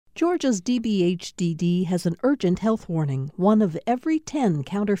Georgia's DBHDD has an urgent health warning. 1 of every 10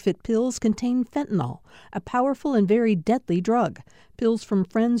 counterfeit pills contain fentanyl, a powerful and very deadly drug. Pills from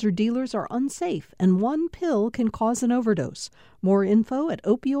friends or dealers are unsafe, and 1 pill can cause an overdose. More info at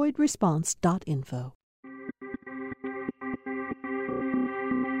opioidresponse.info.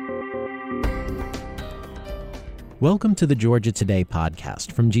 Welcome to the Georgia Today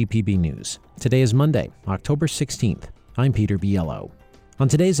podcast from GPB News. Today is Monday, October 16th. I'm Peter Biello. On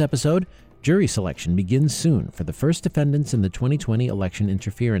today's episode, jury selection begins soon for the first defendants in the 2020 election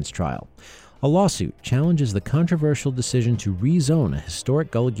interference trial. A lawsuit challenges the controversial decision to rezone a historic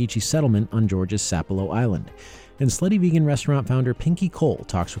Gullah Geechee settlement on Georgia's Sapelo Island. And Slutty Vegan restaurant founder Pinky Cole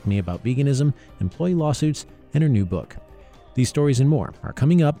talks with me about veganism, employee lawsuits, and her new book. These stories and more are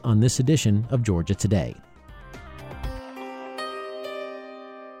coming up on this edition of Georgia Today.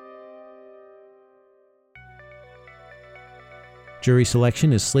 Jury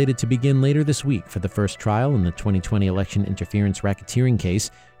selection is slated to begin later this week for the first trial in the 2020 election interference racketeering case.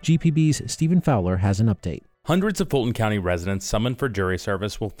 GPB's Stephen Fowler has an update. Hundreds of Fulton County residents summoned for jury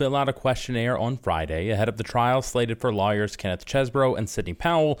service will fill out a questionnaire on Friday ahead of the trial slated for lawyers Kenneth Chesbrough and Sidney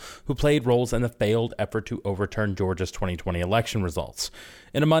Powell, who played roles in the failed effort to overturn Georgia's 2020 election results.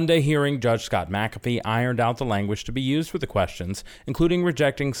 In a Monday hearing, Judge Scott McAfee ironed out the language to be used for the questions, including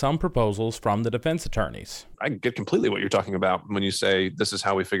rejecting some proposals from the defense attorneys. I get completely what you're talking about when you say this is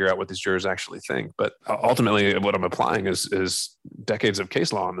how we figure out what these jurors actually think. But ultimately, what I'm applying is decades of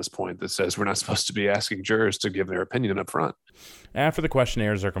case law on this point that says we're not supposed to be asking jurors to give their opinion up front. After the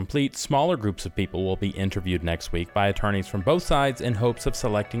questionnaires are complete, smaller groups of people will be interviewed next week by attorneys from both sides in hopes of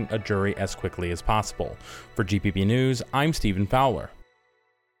selecting a jury as quickly as possible. For GPB News, I'm Stephen Fowler.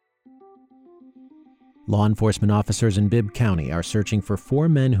 Law enforcement officers in Bibb County are searching for 4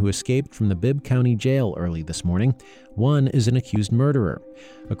 men who escaped from the Bibb County Jail early this morning. 1 is an accused murderer.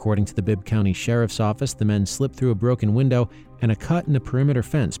 According to the Bibb County Sheriff's Office, the men slipped through a broken window and a cut in a perimeter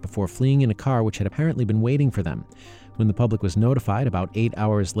fence before fleeing in a car which had apparently been waiting for them. When the public was notified about 8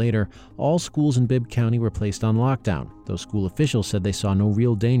 hours later, all schools in Bibb County were placed on lockdown, though school officials said they saw no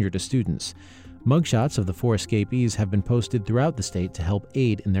real danger to students. Mugshots of the 4 escapees have been posted throughout the state to help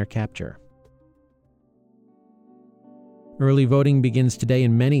aid in their capture. Early voting begins today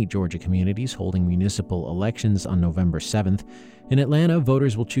in many Georgia communities holding municipal elections on November 7th. In Atlanta,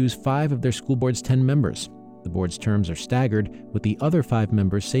 voters will choose 5 of their school board's 10 members. The board's terms are staggered, with the other 5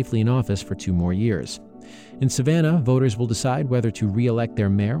 members safely in office for 2 more years. In Savannah, voters will decide whether to re-elect their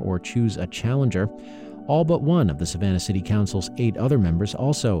mayor or choose a challenger. All but 1 of the Savannah City Council's 8 other members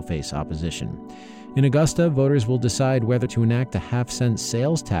also face opposition. In Augusta, voters will decide whether to enact a half-cent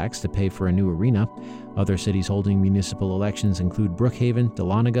sales tax to pay for a new arena. Other cities holding municipal elections include Brookhaven,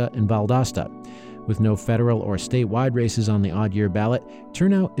 Dahlonega, and Valdosta. With no federal or statewide races on the odd-year ballot,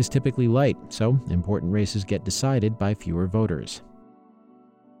 turnout is typically light, so important races get decided by fewer voters.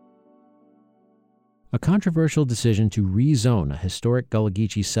 A controversial decision to rezone a historic Gullah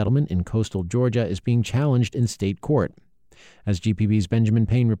Geechee settlement in coastal Georgia is being challenged in state court. As GPB's Benjamin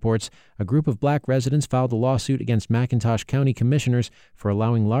Payne reports, a group of black residents filed a lawsuit against McIntosh County commissioners for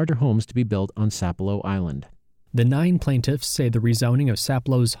allowing larger homes to be built on Sapelo Island. The 9 plaintiffs say the rezoning of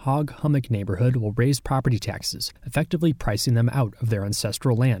Sapelo's Hog Hummock neighborhood will raise property taxes, effectively pricing them out of their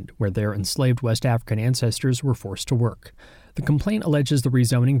ancestral land, where their enslaved West African ancestors were forced to work. The complaint alleges the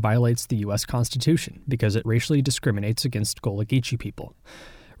rezoning violates the U.S. Constitution because it racially discriminates against Gullah Geechee people.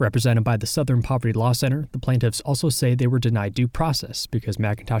 Represented by the Southern Poverty Law Center, the plaintiffs also say they were denied due process because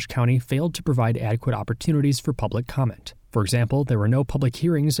McIntosh County failed to provide adequate opportunities for public comment. For example, there were no public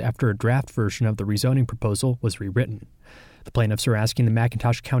hearings after a draft version of the rezoning proposal was rewritten. The plaintiffs are asking the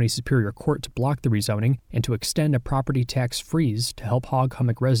McIntosh County Superior Court to block the rezoning and to extend a property tax freeze to help Hog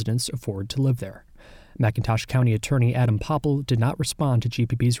Hummock residents afford to live there. McIntosh County Attorney Adam Popple did not respond to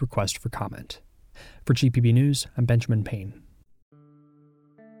GPB's request for comment. For GPB News, I'm Benjamin Payne.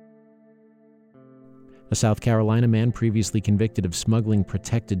 A South Carolina man previously convicted of smuggling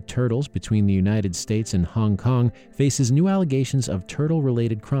protected turtles between the United States and Hong Kong faces new allegations of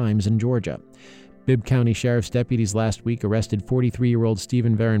turtle-related crimes in Georgia. Bibb County Sheriff's deputies last week arrested 43-year-old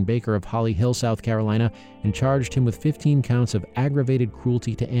Stephen Varon Baker of Holly Hill, South Carolina, and charged him with 15 counts of aggravated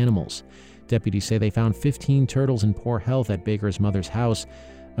cruelty to animals. Deputies say they found 15 turtles in poor health at Baker's mother's house.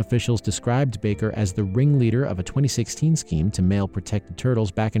 Officials described Baker as the ringleader of a 2016 scheme to mail protected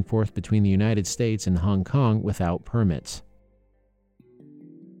turtles back and forth between the United States and Hong Kong without permits.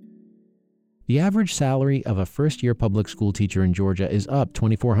 The average salary of a first-year public school teacher in Georgia is up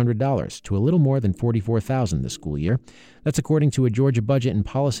 $2,400 to a little more than $44,000 this school year. That's according to a Georgia Budget and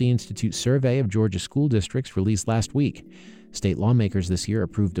Policy Institute survey of Georgia school districts released last week. State lawmakers this year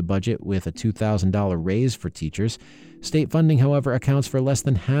approved a budget with a $2,000 raise for teachers. State funding, however, accounts for less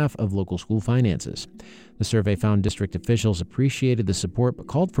than half of local school finances. The survey found district officials appreciated the support but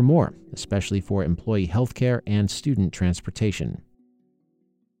called for more, especially for employee health care and student transportation.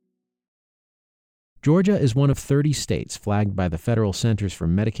 Georgia is one of 30 states flagged by the Federal Centers for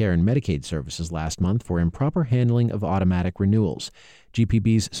Medicare and Medicaid Services last month for improper handling of automatic renewals.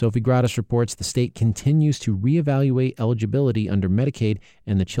 GPB's Sophie Gratis reports the state continues to reevaluate eligibility under Medicaid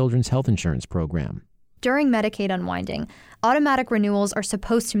and the Children's Health Insurance Program. During Medicaid unwinding, automatic renewals are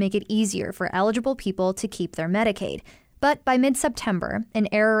supposed to make it easier for eligible people to keep their Medicaid. But by mid-September, an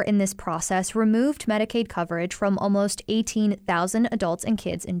error in this process removed Medicaid coverage from almost 18,000 adults and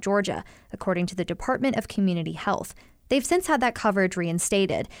kids in Georgia, according to the Department of Community Health. They've since had that coverage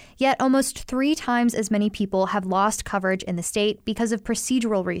reinstated, yet almost 3 times as many people have lost coverage in the state because of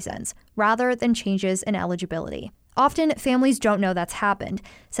procedural reasons, rather than changes in eligibility. Often, families don't know that's happened,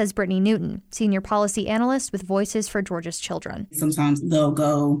 says Brittany Newton, senior policy analyst with Voices for Georgia's Children. Sometimes they'll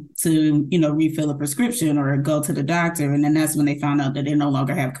go to, refill a prescription or go to the doctor, and then that's when they found out that they no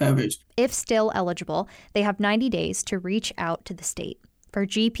longer have coverage. If still eligible, they have 90 days to reach out to the state. For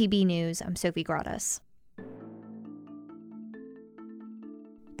GPB News, I'm Sophie Gratis.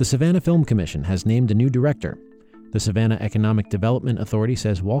 The Savannah Film Commission has named a new director. The Savannah Economic Development Authority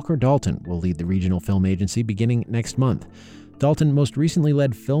says Walker Dalton will lead the regional film agency beginning next month. Dalton most recently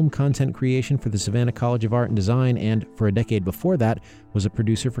led film content creation for the Savannah College of Art and Design and, for a decade before that, was a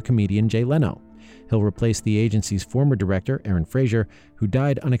producer for comedian Jay Leno. He'll replace the agency's former director, Aaron Frazier, who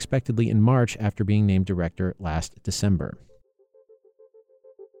died unexpectedly in March after being named director last December.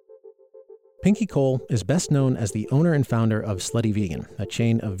 Pinky Cole is best known as the owner and founder of Slutty Vegan, a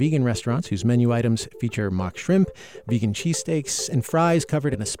chain of vegan restaurants whose menu items feature mock shrimp, vegan cheesesteaks, and fries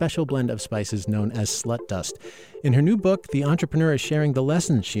covered in a special blend of spices known as slut dust. In her new book, the entrepreneur is sharing the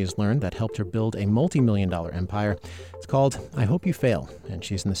lessons she has learned that helped her build a multi-million-dollar empire. It's called I Hope You Fail, and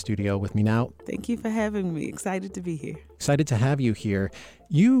she's in the studio with me now. Thank you for having me. Excited to be here. Excited to have you here.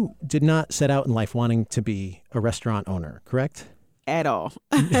 You did not set out in life wanting to be a restaurant owner, correct? At all.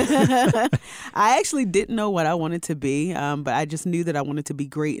 I actually didn't know what I wanted to be, but I just knew that I wanted to be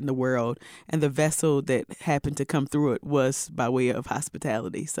great in the world. And the vessel that happened to come through it was by way of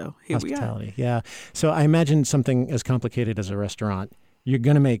hospitality. So here we are. Hospitality, yeah. So I imagine something as complicated as a restaurant, you're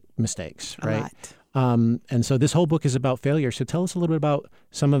going to make mistakes, right? A lot. And so this whole book is about failure. So tell us a little bit about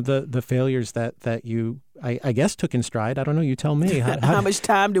some of the failures that you, I guess, took in stride. I don't know. You tell me. How much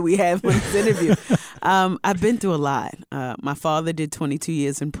time do we have on this interview? I've been through a lot. My father did 22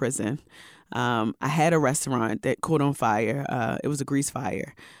 years in prison. I had a restaurant that caught on fire. It was a grease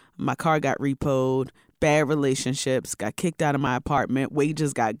fire. My car got repoed. Bad relationships. Got kicked out of my apartment.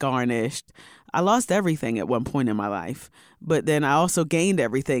 Wages got garnished. I lost everything at one point in my life, but then I also gained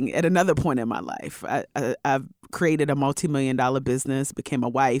everything at another point in my life. I've created a multi-million-dollar business, became a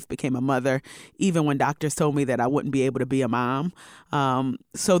wife, became a mother, even when doctors told me that I wouldn't be able to be a mom.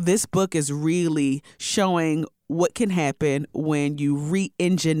 So this book is really showing what can happen when you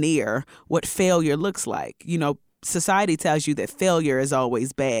re-engineer what failure looks like. Society tells you that failure is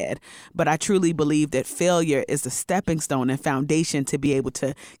always bad, but I truly believe that failure is the stepping stone and foundation to be able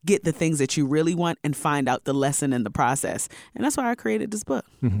to get the things that you really want and find out the lesson in the process. And that's why I created this book.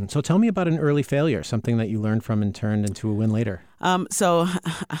 Mm-hmm. So tell me about an early failure, something that you learned from and turned into a win later.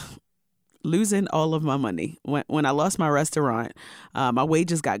 Losing all of my money. When I lost my restaurant, my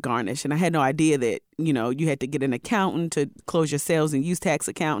wages got garnished, and I had no idea that, you had to get an accountant to close your sales and use tax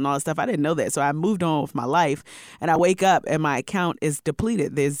account and all that stuff. I didn't know that. So I moved on with my life, and I wake up and my account is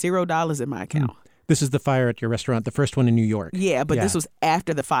depleted. There's $0 in my account. This is the fire at your restaurant, the first one in New York. Yeah, but this was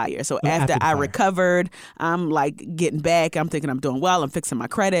after the fire. So after I recovered, I'm like getting back. I'm thinking I'm doing well. I'm fixing my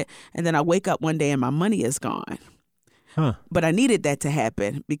credit. And then I wake up one day and my money is gone. Huh. But I needed that to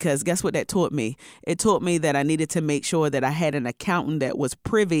happen because guess what that taught me? It taught me that I needed to make sure that I had an accountant that was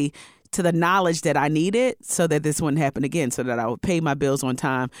privy to the knowledge that I needed so that this wouldn't happen again, so that I would pay my bills on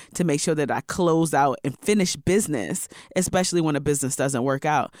time to make sure that I closed out and finished business, especially when a business doesn't work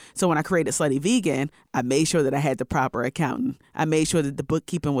out. So when I created Slutty Vegan, I made sure that I had the proper accountant. I made sure that the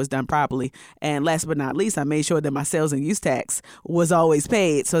bookkeeping was done properly. And last but not least, I made sure that my sales and use tax was always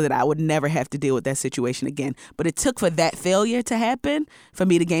paid so that I would never have to deal with that situation again. But it took for that failure to happen for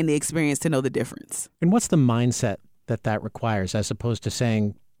me to gain the experience to know the difference. And what's the mindset that requires as opposed to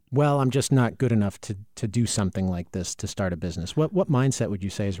saying, well, I'm just not good enough to do something like this, to start a business. What mindset would you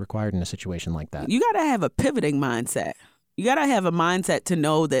say is required in a situation like that? You got to have a pivoting mindset. You got to have a mindset to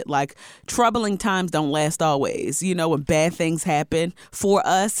know that, like, troubling times don't last always. You know, when bad things happen for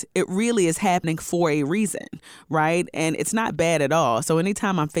us, it really is happening for a reason, right? And it's not bad at all. So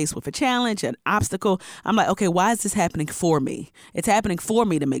anytime I'm faced with a challenge, an obstacle, I'm like, okay, why is this happening for me? It's happening for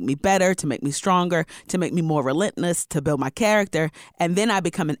me to make me better, to make me stronger, to make me more relentless, to build my character. And then I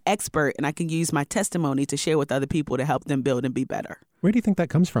become an expert, and I can use my testimony to share with other people to help them build and be better. Where do you think that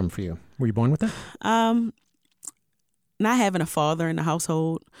comes from for you? Were you born with that? Not having a father in the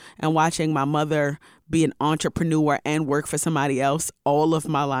household and watching my mother be an entrepreneur and work for somebody else all of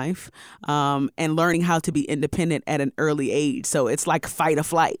my life, and learning how to be independent at an early age. So it's like fight or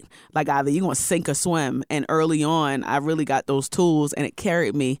flight. Like either you're going to sink or swim. And early on, I really got those tools, and it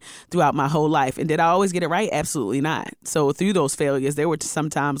carried me throughout my whole life. And did I always get it right? Absolutely not. So through those failures, there were some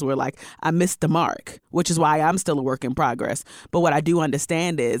times where, like, I missed the mark, which is why I'm still a work in progress. But what I do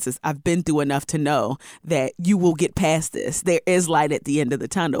understand is I've been through enough to know that you will get past this. There is light at the end of the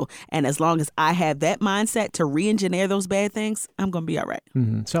tunnel. And as long as I have that mindset to re-engineer those bad things, I'm going to be all right.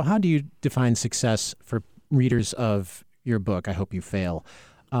 Mm-hmm. So how do you define success for readers of your book, I Hope You Fail?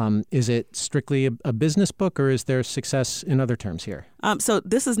 Is it strictly a business book, or is there success in other terms here? So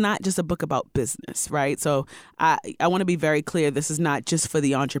this is not just a book about business, right? So I want to be very clear. This is not just for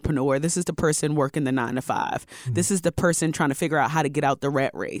the entrepreneur. This is the person working the 9 to 5. Mm-hmm. This is the person trying to figure out how to get out the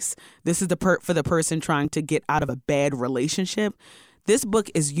rat race. This is for the person trying to get out of a bad relationship. This book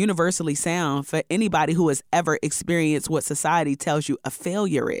is universally sound for anybody who has ever experienced what society tells you a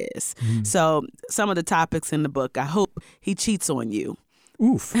failure is. Mm. So some of the topics in the book: I hope he cheats on you.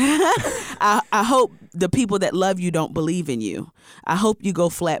 Oof. I hope the people that love you don't believe in you. I hope you go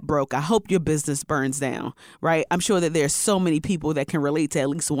flat broke. I hope your business burns down, right? I'm sure that there's so many people that can relate to at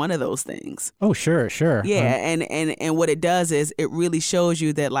least one of those things. Oh, sure. Yeah, and what it does is it really shows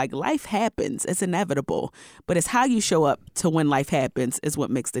you that, like, life happens. It's inevitable. But it's how you show up to when life happens is what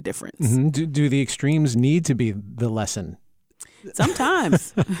makes the difference. Mm-hmm. Do the extremes need to be the lesson?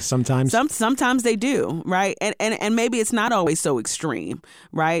 Sometimes. Sometimes they do, right? And maybe it's not always so extreme,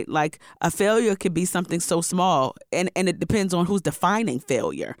 right? Like a failure could be something so small, and it depends on who's defining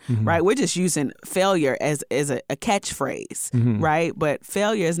failure, mm-hmm. right? We're just using failure as a catchphrase, mm-hmm. right? But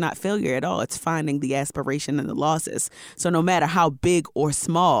failure is not failure at all. It's finding the aspiration and the losses. So no matter how big or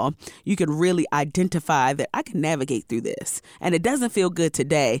small, you can really identify that I can navigate through this. And it doesn't feel good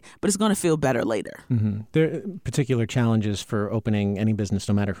today, but it's going to feel better later. Mm-hmm. There are particular challenges for opening any business,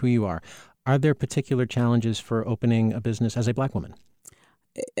 no matter who you are. Are there particular challenges for opening a business as a Black woman?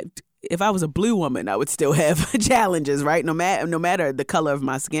 If I was a blue woman, I would still have challenges, right? No matter the color of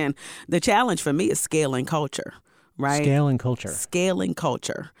my skin. The challenge for me is scaling culture, right? Scaling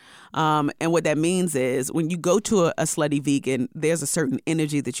culture. And what that means is when you go to a Slutty Vegan, there's a certain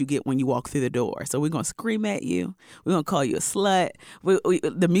energy that you get when you walk through the door. So we're going to scream at you. We're going to call you a slut.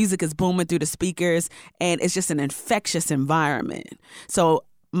 The music is booming through the speakers, and it's just an infectious environment. So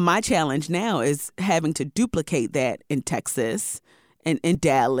my challenge now is having to duplicate that in Texas, in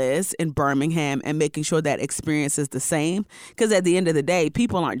Dallas, in Birmingham, and making sure that experience is the same. Because at the end of the day,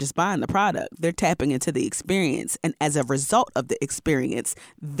 people aren't just buying the product. They're tapping into the experience. And as a result of the experience,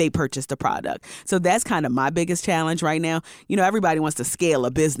 they purchase the product. So that's kind of my biggest challenge right now. You know, everybody wants to scale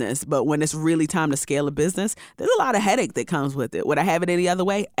a business, but when it's really time to scale a business, there's a lot of headache that comes with it. Would I have it any other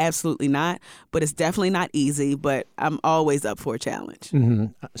way? Absolutely not. But it's definitely not easy, but I'm always up for a challenge. Mm-hmm.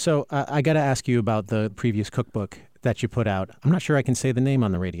 So I got to ask you about the previous cookbook that you put out. I'm not sure I can say the name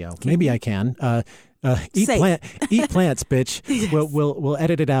on the radio. Maybe I can. Eat plants, bitch. Yes. We'll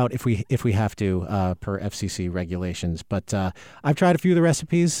edit it out if we have to per FCC regulations. But I've tried a few of the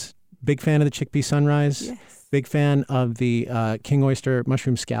recipes. Big fan of the chickpea sunrise. Yes. Big fan of the king oyster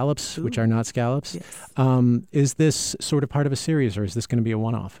mushroom scallops, which are not scallops. Yes. Is this sort of part of a series, or is this going to be a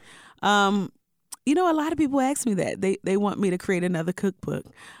one-off? You know, a lot of people ask me that. They want me to create another cookbook.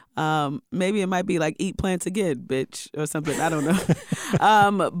 Maybe it might be like Eat Plants Again, bitch, or something. I don't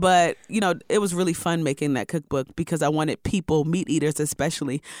know. But, you know, it was really fun making that cookbook because I wanted people, meat eaters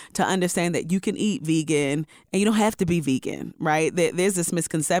especially, to understand that you can eat vegan and you don't have to be vegan, right? There's this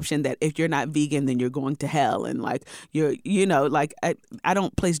misconception that if you're not vegan, then you're going to hell. And like, I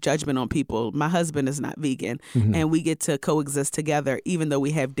don't place judgment on people. My husband is not vegan, mm-hmm. and we get to coexist together even though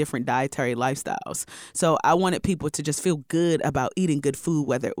we have different dietary lifestyles. So I wanted people to just feel good about eating good food,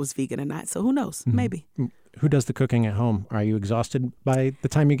 whether it was vegan or not. So who knows? Mm-hmm. Maybe. Who does the cooking at home? Are you exhausted by the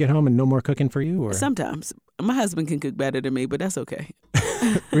time you get home and no more cooking for you? Or? Sometimes. My husband can cook better than me, but that's okay.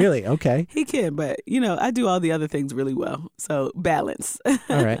 Really? Okay. He can, but, I do all the other things really well. So balance.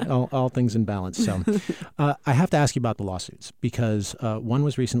 All right. All things in balance. So I have to ask you about the lawsuits because one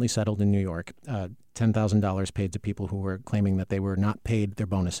was recently settled in New York. $10,000 paid to people who were claiming that they were not paid their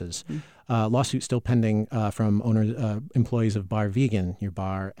bonuses. Lawsuit still pending from employees of Bar Vegan, your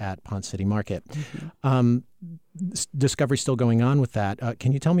bar at Ponce City Market. Discovery still going on with that.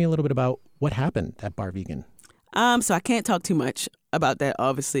 Can you tell me a little bit about what happened at Bar Vegan? So I can't talk too much about that,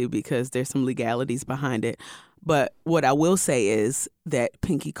 obviously, because there's some legalities behind it. But what I will say is that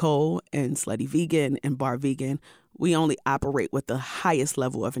Pinky Cole and Slutty Vegan and Bar Vegan, we only operate with the highest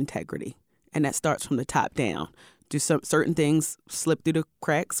level of integrity. And that starts from the top down. Do some certain things slip through the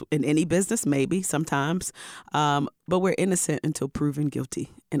cracks in any business? Maybe, sometimes. But we're innocent until proven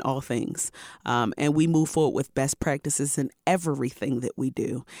guilty in all things. And we move forward with best practices in everything that we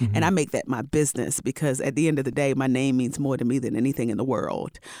do. Mm-hmm. And I make that my business because at the end of the day, my name means more to me than anything in the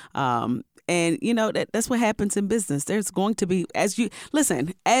world. And, that's what happens in business. There's going to be, as you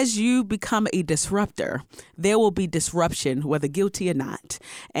become a disruptor, there will be disruption, whether guilty or not.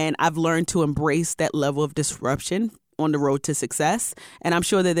 And I've learned to embrace that level of disruption on the road to success. And I'm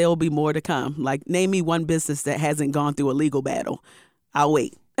sure that there will be more to come. Like, name me one business that hasn't gone through a legal battle. I'll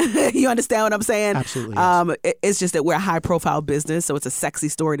wait. You understand what I'm saying? Absolutely. Yes. It's just that we're a high-profile business, so it's a sexy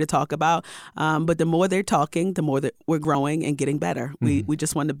story to talk about. But the more they're talking, the more that we're growing and getting better. Mm-hmm. We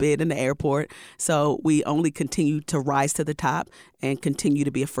just won the bid in the airport, so we only continue to rise to the top and continue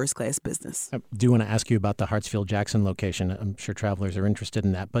to be a first-class business. I do want to ask you about the Hartsfield-Jackson location. I'm sure travelers are interested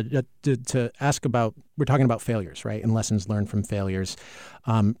in that. But to ask about, we're talking about failures, right, and lessons learned from failures.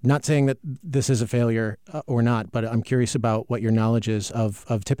 Not saying that this is a failure or not, but I'm curious about what your knowledge is of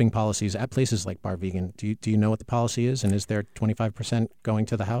tipping policies at places like Bar Vegan. Do you know what the policy is, and is there 25% going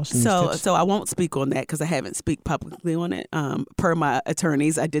to the house? So I won't speak on that because I haven't speak publicly on it. Per my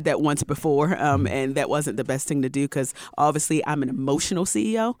attorneys, I did that once before, and that wasn't the best thing to do because obviously I'm an emotional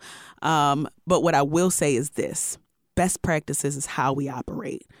CEO. But what I will say is this: best practices is how we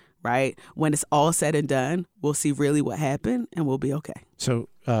operate. Right? When it's all said and done, we'll see really what happened and we'll be okay. So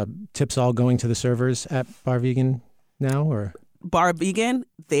tips all going to the servers at Bar Vegan now, or? Bar Vegan,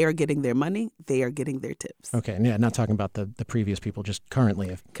 they are getting their money. They are getting their tips. Okay. Yeah, not talking about the previous people, just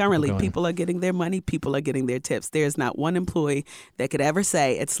currently. Currently, people are getting their money. People are getting their tips. There's not one employee that could ever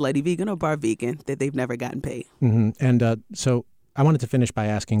say at Slutty Vegan or Bar Vegan that they've never gotten paid. Mm-hmm. And so I wanted to finish by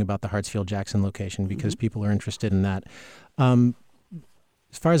asking about the Hartsfield-Jackson location because people are interested in that.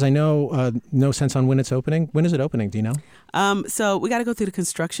 As far as I know, no sense on when it's opening. When is it opening? Do you know? So we got to go through the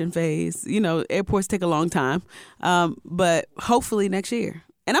construction phase. Airports take a long time, but hopefully next year.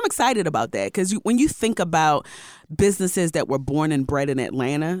 And I'm excited about that because when you think about businesses that were born and bred in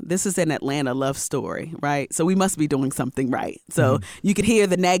Atlanta, this is an Atlanta love story, right? So we must be doing something right. So you could hear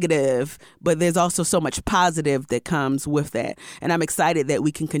the negative, but there's also so much positive that comes with that. And I'm excited that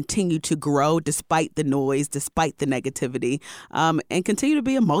we can continue to grow despite the noise, despite the negativity, and continue to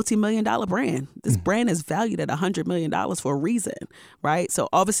be a multi-million-dollar brand. This brand is valued at $100 million for a reason, right? So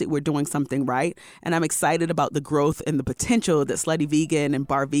obviously we're doing something right. And I'm excited about the growth and the potential that Slutty Vegan and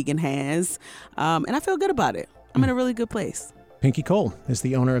Bar Vegan has. And I feel good about it. I'm in a really good place. Pinky Cole is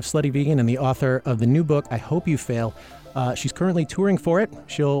the owner of Slutty Vegan and the author of the new book, I Hope You Fail. She's currently touring for it.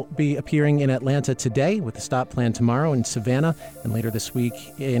 She'll be appearing in Atlanta today with a stop planned tomorrow in Savannah and later this week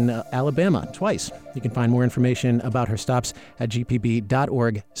in Alabama twice. You can find more information about her stops at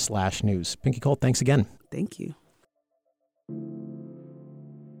gpb.org/news. Pinky Cole, thanks again. Thank you.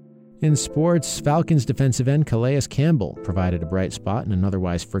 In sports, Falcons defensive end Calais Campbell provided a bright spot in an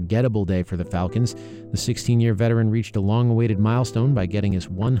otherwise forgettable day for the Falcons. The 16-year veteran reached a long-awaited milestone by getting his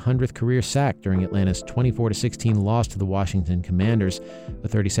 100th career sack during Atlanta's 24-16 loss to the Washington Commanders. The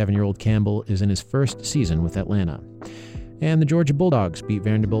 37-year-old Campbell is in his first season with Atlanta. And the Georgia Bulldogs beat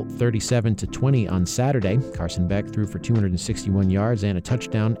Vanderbilt 37-20 on Saturday. Carson Beck threw for 261 yards and a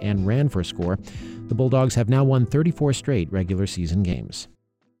touchdown and ran for a score. The Bulldogs have now won 34 straight regular season games.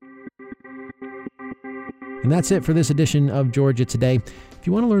 And that's it for this edition of Georgia Today. If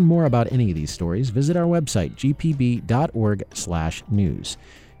you want to learn more about any of these stories, visit our website, gpb.org/news.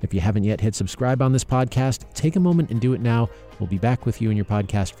 If you haven't yet hit subscribe on this podcast, take a moment and do it now. We'll be back with you in your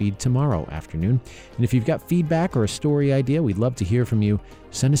podcast feed tomorrow afternoon. And if you've got feedback or a story idea, we'd love to hear from you.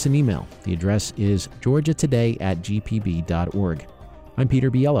 Send us an email. The address is georgiatoday@gpb.org. I'm Peter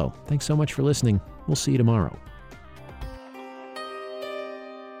Biello. Thanks so much for listening. We'll see you tomorrow.